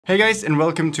Hey guys, and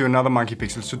welcome to another Monkey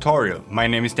Pixels tutorial. My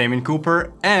name is Damien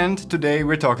Cooper, and today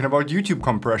we're talking about YouTube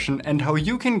compression and how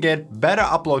you can get better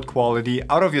upload quality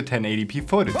out of your 1080p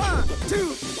footage. 1,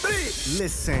 2, 3,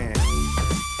 listen.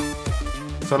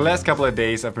 So the last couple of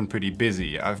days I've been pretty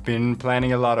busy. I've been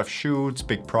planning a lot of shoots,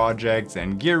 big projects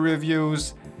and gear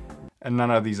reviews, and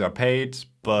none of these are paid.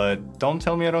 But don't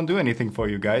tell me I don't do anything for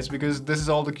you guys, because this is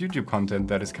all the YouTube content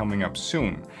that is coming up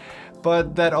soon.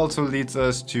 But that also leads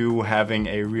us to having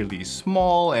a really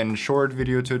small and short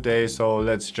video today, so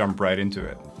let's jump right into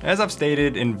it. As I've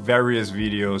stated in various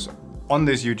videos on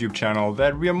this YouTube channel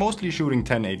that we are mostly shooting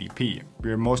 1080p.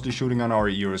 We are mostly shooting on our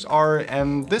EOS R,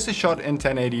 and this is shot in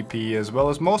 1080p as well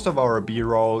as most of our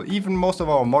B-roll, even most of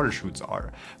our model shoots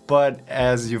are. But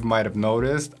as you might have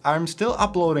noticed, I'm still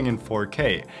uploading in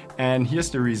 4K, and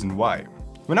here's the reason why.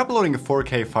 When uploading a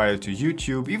 4K file to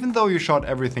YouTube, even though you shot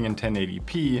everything in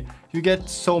 1080p, you get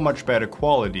so much better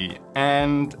quality,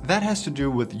 and that has to do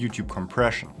with YouTube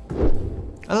compression.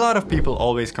 A lot of people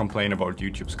always complain about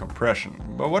YouTube's compression,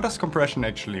 but what does compression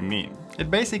actually mean?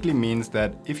 It basically means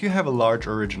that if you have a large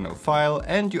original file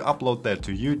and you upload that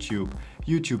to YouTube,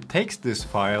 YouTube takes this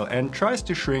file and tries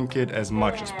to shrink it as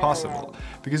much as possible.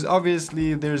 Because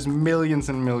obviously there's millions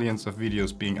and millions of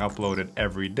videos being uploaded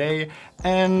every day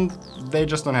and they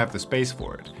just don't have the space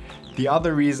for it. The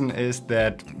other reason is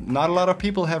that not a lot of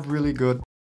people have really good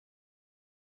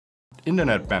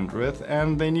internet bandwidth,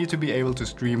 and they need to be able to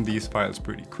stream these files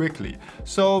pretty quickly.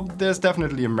 So there's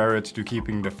definitely a merit to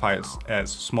keeping the files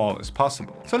as small as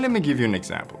possible. So let me give you an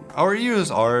example. Our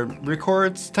EOS R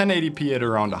records 1080p at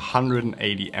around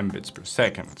 180 Mbits per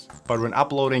second. But when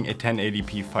uploading a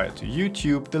 1080p file to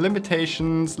YouTube, the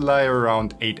limitations lie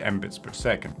around 8 Mbits per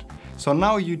second. So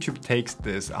now YouTube takes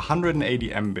this 180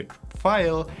 Mbit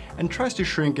file and tries to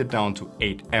shrink it down to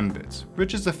 8 Mbits,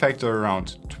 which is a factor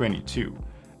around 22.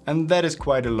 And that is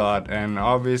quite a lot, and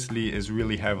obviously is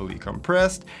really heavily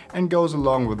compressed and goes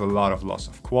along with a lot of loss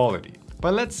of quality.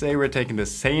 But let's say we're taking the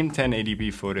same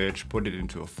 1080p footage, put it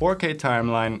into a 4K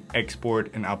timeline, export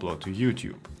and upload to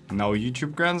YouTube. Now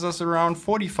YouTube grants us around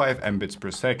 45 Mbits per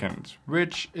second,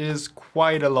 which is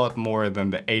quite a lot more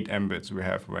than the 8 Mbits we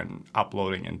have when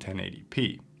uploading in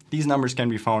 1080p. These numbers can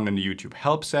be found in the YouTube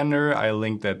Help Center, I'll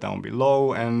link that down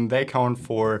below, and they count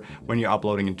for when you're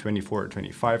uploading in 24 or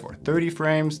 25 or 30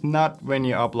 frames, not when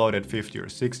you upload at 50 or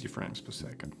 60 frames per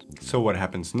second. So what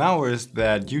happens now is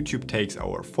that YouTube takes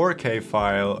our 4K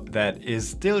file that is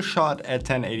still shot at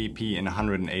 1080p in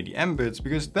 180 Mbits,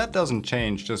 because that doesn't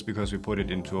change just because we put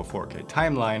it into a 4K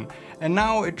timeline, and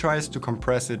now it tries to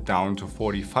compress it down to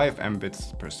 45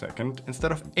 Mbits per second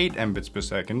instead of 8 Mbits per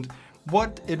second,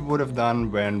 what it would have done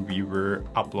when we were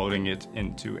uploading it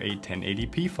into a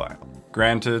 1080p file.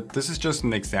 Granted, this is just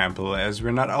an example, as we're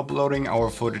not uploading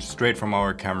our footage straight from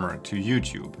our camera to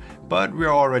YouTube, but we're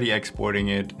already exporting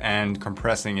it and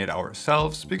compressing it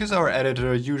ourselves, because our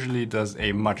editor usually does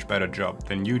a much better job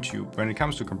than YouTube when it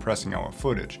comes to compressing our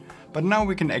footage. But now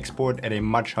we can export at a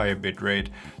much higher bitrate,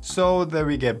 so that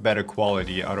we get better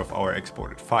quality out of our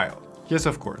exported file. Yes,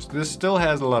 of course, this still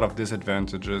has a lot of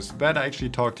disadvantages that I actually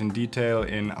talked in detail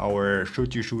in our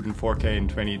Should You Shoot in 4K in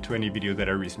 2020 video that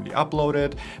I recently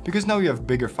uploaded, because now you have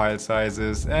bigger file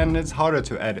sizes and it's harder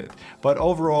to edit. But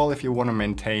overall, if you want to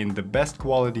maintain the best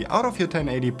quality out of your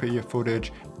 1080p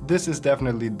footage, this is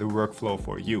definitely the workflow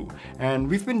for you. And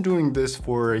we've been doing this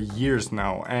for years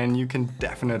now, and you can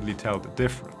definitely tell the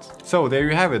difference. So there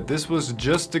you have it. This was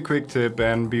just a quick tip,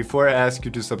 and before I ask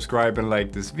you to subscribe and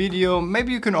like this video,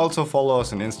 maybe you can also follow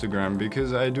us on Instagram,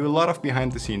 because I do a lot of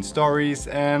behind the scenes stories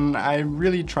and I'm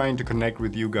really trying to connect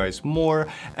with you guys more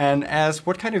and ask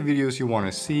what kind of videos you want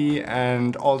to see,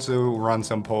 and also run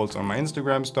some polls on my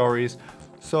Instagram stories.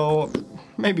 So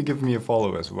maybe give me a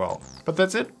follow as well. But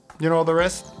that's it. You know the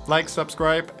rest. Like,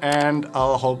 subscribe, and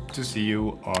I'll hope to see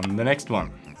you on the next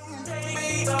one.